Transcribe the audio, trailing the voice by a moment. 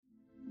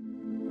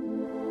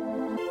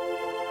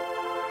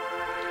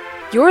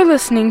You're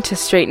listening to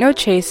Straight No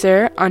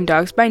Chaser on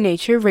Dogs by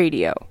Nature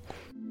Radio.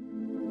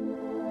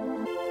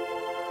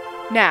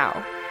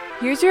 Now,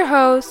 here's your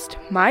host,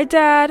 my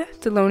dad,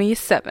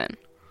 Thelonious7.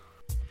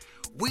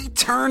 We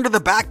turn to the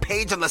back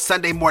page on the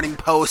Sunday Morning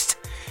Post,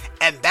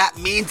 and that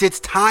means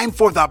it's time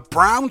for the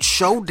Browns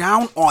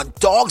Showdown on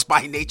Dogs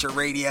by Nature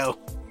Radio.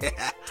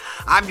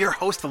 I'm your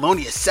host,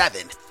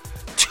 Thelonious7.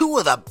 Two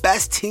of the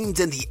best teams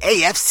in the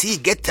AFC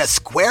get to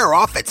square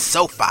off at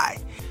SoFi,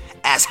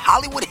 as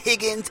Hollywood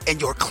Higgins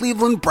and your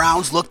Cleveland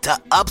Browns look to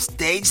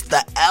upstage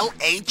the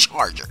LA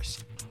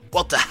Chargers.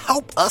 Well, to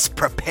help us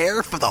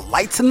prepare for the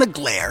lights and the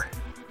glare,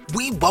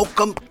 we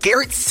welcome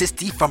Garrett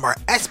Sisti from our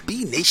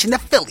SB Nation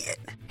affiliate.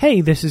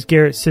 Hey, this is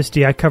Garrett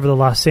Sisti. I cover the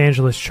Los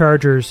Angeles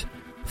Chargers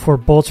for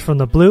Bolts from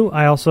the Blue.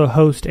 I also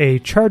host a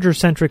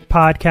Charger-centric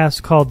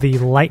podcast called the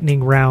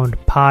Lightning Round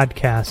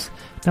Podcast.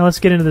 Now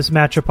let's get into this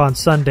matchup on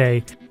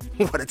Sunday.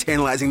 What a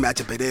tantalizing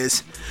matchup it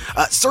is.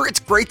 Sir, it's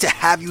great to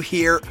have you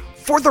here.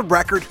 For the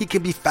record, he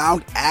can be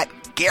found at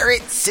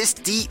Garrett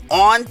Sisti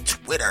on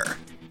Twitter.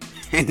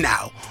 And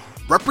now,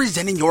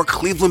 representing your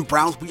Cleveland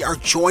Browns, we are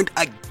joined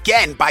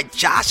again by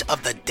Josh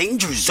of the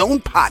Danger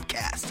Zone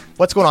Podcast.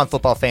 What's going on,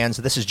 football fans?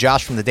 This is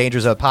Josh from the Danger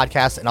Zone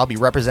Podcast, and I'll be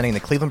representing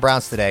the Cleveland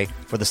Browns today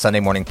for the Sunday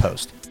Morning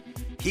Post.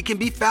 He can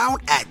be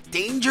found at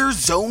Danger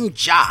Zone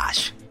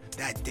Josh.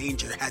 That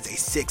danger has a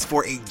 6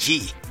 for a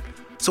G.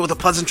 So with the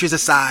pleasantries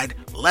aside,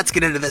 let's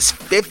get into this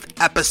 5th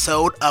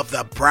episode of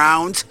the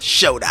Browns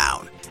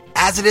Showdown.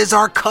 As it is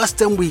our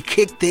custom, we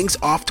kick things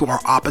off to our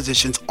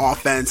opposition's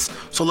offense.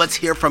 So let's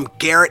hear from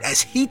Garrett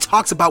as he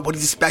talks about what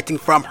he's expecting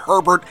from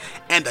Herbert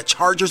and the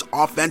Chargers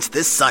offense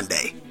this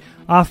Sunday.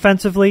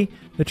 Offensively,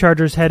 the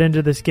Chargers head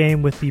into this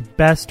game with the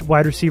best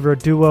wide receiver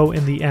duo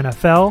in the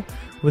NFL,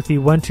 with the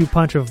 1-2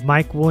 punch of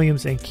Mike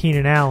Williams and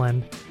Keenan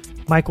Allen.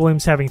 Mike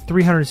Williams having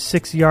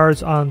 306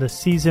 yards on the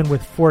season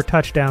with 4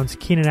 touchdowns.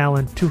 Keenan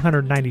Allen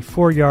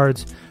 294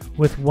 yards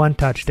with 1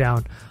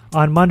 touchdown.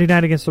 On Monday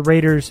night against the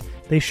Raiders,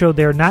 they showed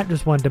they're not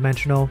just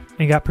one-dimensional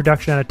and got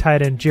production out of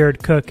tight end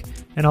Jared Cook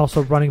and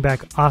also running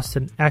back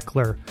Austin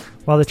Eckler.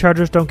 While the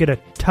Chargers don't get a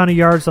ton of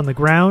yards on the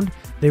ground,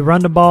 they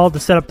run the ball to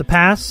set up the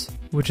pass,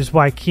 which is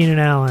why Keenan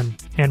Allen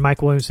and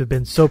Mike Williams have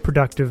been so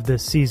productive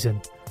this season.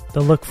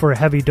 They'll look for a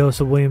heavy dose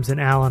of Williams and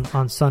Allen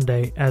on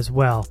Sunday as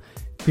well.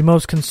 The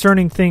most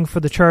concerning thing for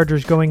the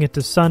Chargers going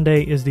into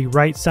Sunday is the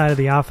right side of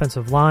the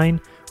offensive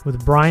line.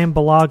 With Brian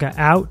Bulaga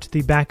out,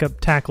 the backup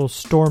tackle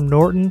Storm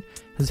Norton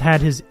has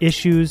had his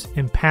issues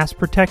in pass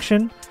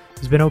protection.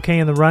 He's been okay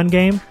in the run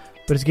game,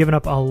 but has given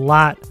up a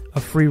lot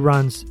of free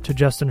runs to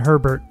Justin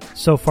Herbert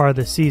so far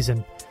this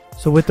season.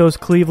 So with those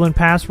Cleveland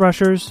pass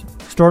rushers,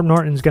 Storm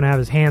Norton's going to have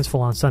his hands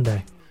full on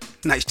Sunday.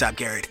 Nice job,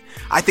 Garrett.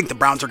 I think the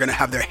Browns are going to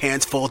have their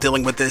hands full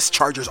dealing with this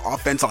Chargers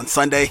offense on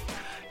Sunday.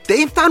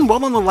 They've done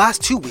well in the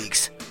last 2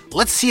 weeks.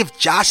 Let's see if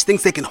Josh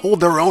thinks they can hold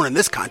their own in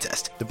this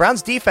contest. The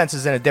Browns' defense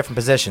is in a different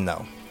position,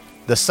 though.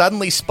 The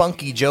suddenly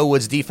spunky Joe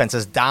Woods defense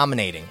is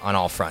dominating on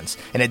all fronts,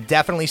 and it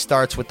definitely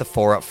starts with the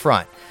 4 up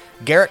front.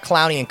 Garrett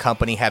Clowney and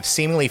company have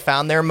seemingly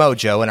found their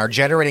mojo and are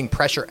generating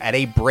pressure at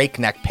a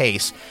breakneck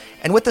pace.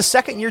 And with the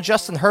second-year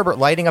Justin Herbert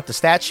lighting up the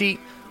stat sheet,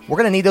 we're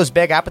going to need those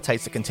big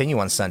appetites to continue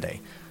on Sunday.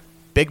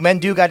 Big men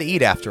do got to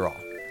eat, after all.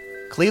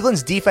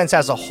 Cleveland's defense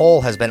as a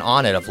whole has been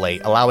on it of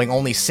late, allowing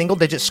only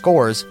single-digit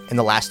scores in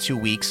the last 2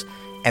 weeks,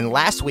 and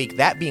last week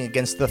that being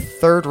against the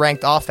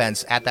 3rd-ranked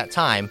offense at that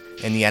time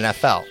in the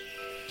NFL.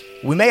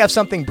 We may have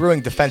something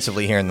brewing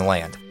defensively here in the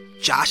land.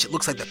 Josh, it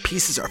looks like the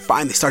pieces are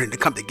finally starting to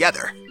come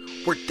together.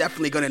 We're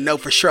definitely going to know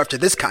for sure after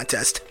this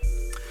contest.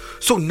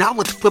 So now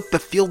let's flip the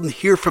field and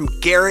hear from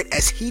Garrett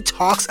as he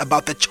talks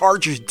about the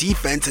Chargers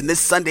defense in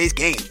this Sunday's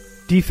game.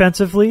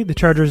 Defensively, the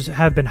Chargers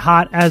have been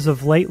hot as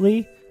of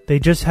lately. They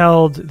just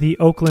held the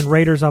Oakland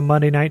Raiders on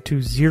Monday night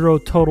to 0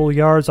 total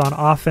yards on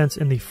offense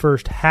in the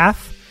first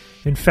half.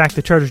 In fact,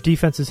 the Chargers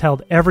defense has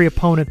held every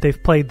opponent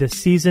they've played this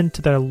season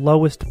to their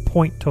lowest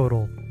point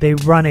total. They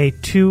run a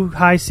 2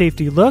 high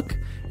safety look,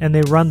 and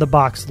they run the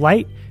box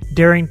light,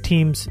 daring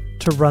teams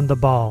to run the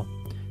ball.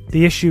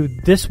 The issue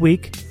this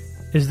week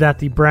is that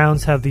the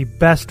Browns have the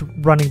best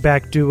running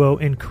back duo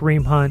in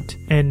Kareem Hunt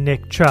and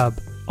Nick Chubb.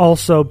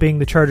 Also, being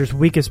the Chargers'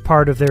 weakest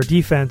part of their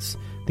defense,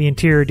 the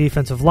interior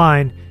defensive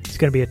line, is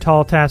going to be a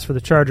tall task for the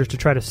Chargers to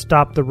try to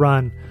stop the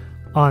run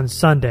on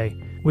Sunday,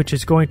 which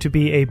is going to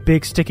be a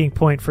big sticking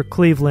point for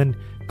Cleveland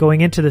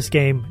going into this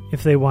game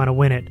if they want to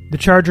win it. The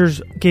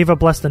Chargers gave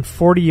up less than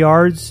 40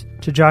 yards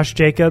to Josh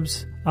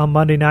Jacobs on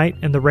Monday night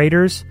and the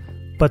Raiders,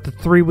 but the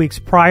 3 weeks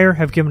prior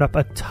have given up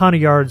a ton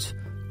of yards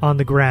on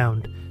the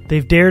ground.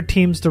 They've dared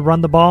teams to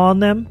run the ball on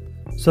them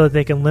so that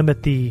they can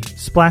limit the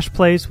splash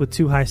plays with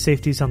 2 high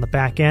safeties on the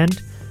back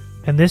end.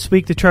 And this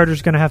week the Chargers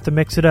are going to have to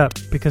mix it up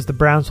because the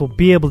Browns will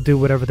be able to do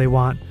whatever they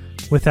want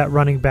with that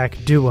running back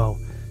duo.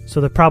 So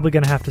they're probably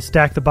going to have to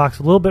stack the box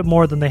a little bit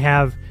more than they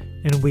have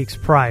in weeks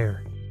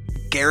prior.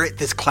 Garrett,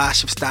 this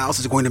clash of styles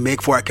is going to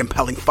make for a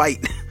compelling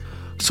fight.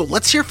 So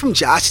let's hear from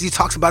Josh as he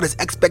talks about his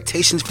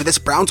expectations for this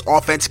Browns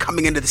offense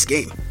coming into this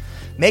game.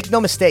 Make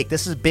no mistake,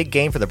 this is a big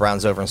game for the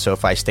Browns over in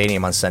SoFi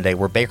Stadium on Sunday,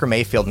 where Baker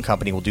Mayfield and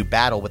company will do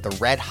battle with the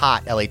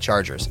red-hot LA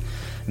Chargers.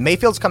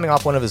 Mayfield's coming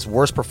off one of his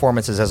worst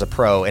performances as a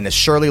pro and is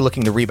surely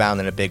looking to rebound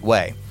in a big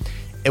way.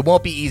 It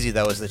won't be easy,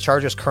 though, as the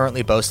Chargers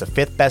currently boast the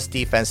 5th best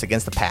defense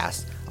against the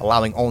pass,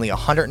 allowing only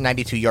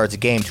 192 yards a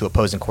game to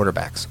opposing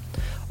quarterbacks.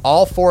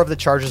 All 4 of the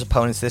Chargers'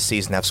 opponents this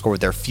season have scored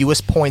their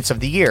fewest points of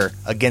the year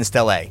against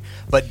LA.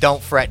 But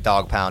don't fret,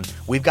 Dog Pound.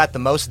 We've got the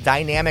most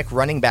dynamic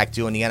running back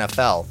duo in the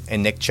NFL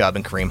in Nick Chubb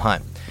and Kareem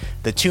Hunt.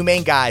 The 2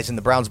 main guys in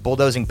the Browns'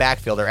 bulldozing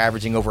backfield are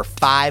averaging over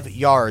 5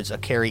 yards a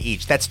carry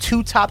each. That's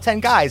 2 top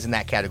 10 guys in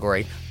that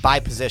category by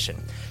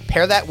position.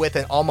 Pair that with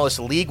an almost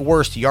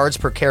league-worst yards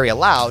per carry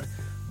allowed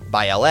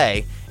by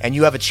LA, and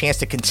you have a chance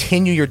to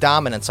continue your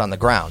dominance on the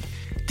ground.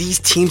 These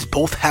teams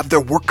both have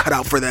their work cut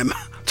out for them.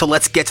 So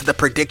let's get to the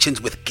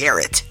predictions with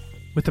Garrett.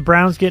 With the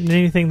Browns getting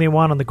anything they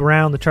want on the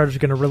ground, the Chargers are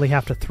going to really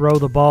have to throw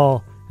the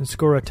ball and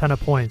score a ton of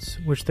points,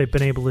 which they've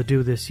been able to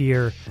do this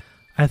year.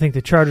 I think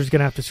the Chargers are going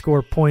to have to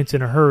score points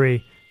in a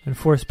hurry and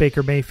force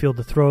Baker Mayfield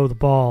to throw the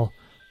ball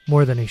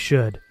more than he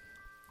should.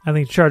 I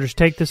think the Chargers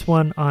take this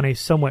one on a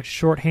somewhat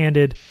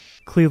shorthanded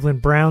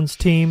Cleveland Browns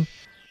team,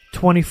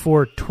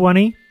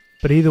 24-20,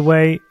 but either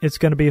way, it's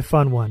going to be a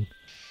fun one.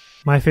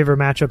 My favorite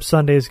matchup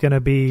Sunday is going to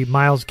be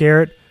Myles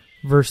Garrett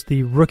versus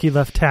the rookie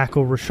left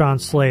tackle Rashawn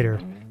Slater.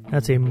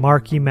 That's a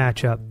marquee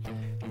matchup.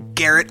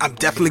 Garrett, I'm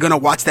definitely going to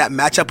watch that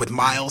matchup with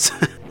Myles,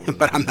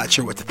 but I'm not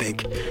sure what to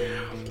think.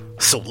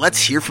 So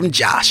let's hear from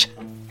Josh.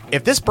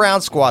 If this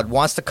Browns squad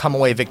wants to come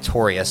away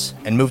victorious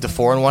and move to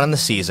 4-1 in the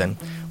season,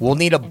 we'll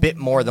need a bit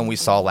more than we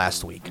saw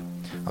last week.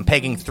 I'm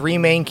pegging 3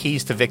 main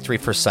keys to victory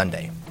for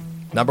Sunday.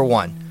 Number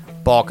 1,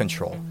 ball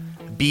control.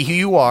 Be who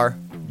you are,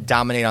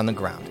 dominate on the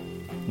ground.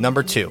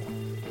 Number 2,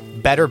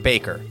 better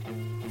Baker.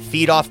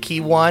 Feed off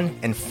key 1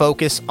 and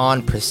focus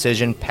on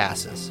precision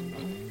passes.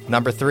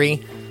 Number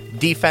 3,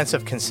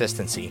 defensive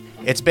consistency.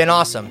 It's been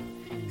awesome,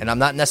 and I'm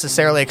not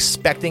necessarily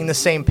expecting the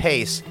same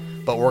pace,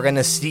 but we're going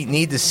to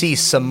need to see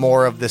some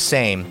more of the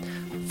same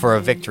for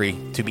a victory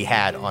to be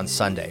had on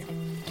Sunday.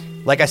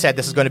 Like I said,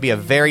 this is going to be a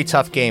very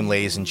tough game,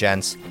 ladies and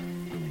gents.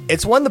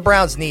 It's one the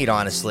Browns need,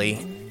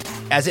 honestly,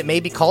 as it may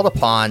be called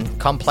upon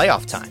come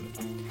playoff time.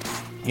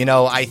 You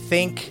know, I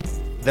think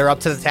they're up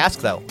to the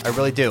task, though. I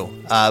really do.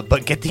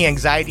 But get the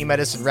anxiety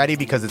medicine ready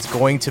because it's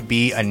going to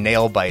be a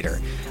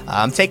nail-biter.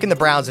 I'm taking the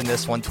Browns in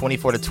this one,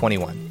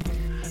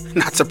 24-21.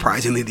 Not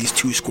surprisingly, these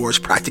 2 scores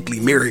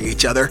practically mirroring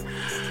each other.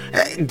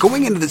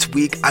 Going into this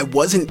week, I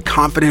wasn't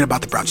confident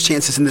about the Browns'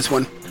 chances in this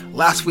one.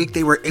 Last week,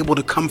 they were able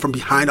to come from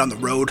behind on the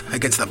road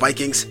against the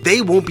Vikings.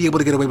 They won't be able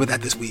to get away with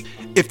that this week.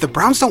 If the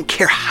Browns don't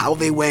care how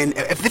they win,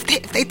 if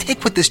they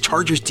take what this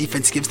Chargers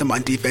defense gives them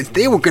on defense,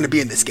 they were going to be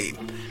in this game.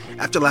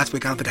 After last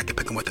week, I don't think I can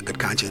pick them with a good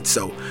conscience,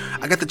 so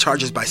I got the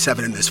Chargers by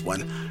 7 in this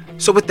one.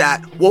 So with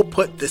that, we'll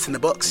put this in the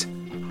books.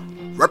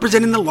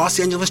 Representing the Los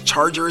Angeles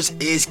Chargers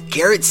is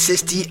Garrett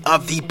Sisti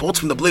of the Bolts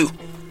from the Blue.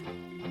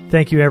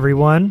 Thank you,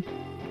 everyone.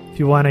 If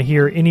you want to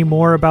hear any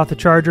more about the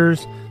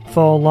Chargers,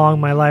 follow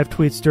along my live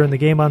tweets during the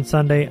game on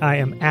Sunday. I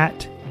am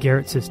at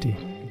Garrett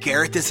Sisti.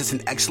 Garrett, this is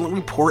an excellent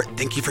report.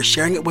 Thank you for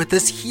sharing it with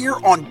us here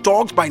on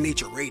Dogs by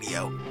Nature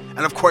Radio. And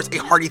of course, a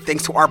hearty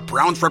thanks to our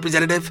Browns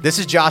representative. This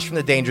is Josh from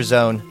the Danger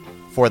Zone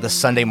for the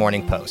Sunday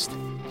Morning Post.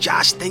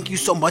 Josh, thank you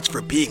so much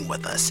for being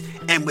with us.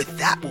 And with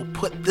that, we'll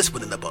put this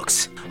one in the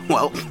books.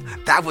 Well,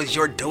 that was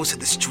your dose of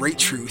the straight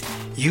truth.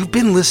 You've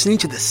been listening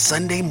to the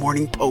Sunday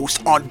Morning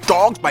Post on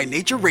Dogs by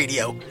Nature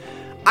Radio.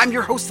 I'm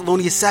your host,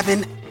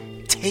 Alonia7.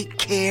 Take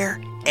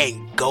care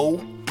and go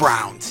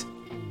Browns.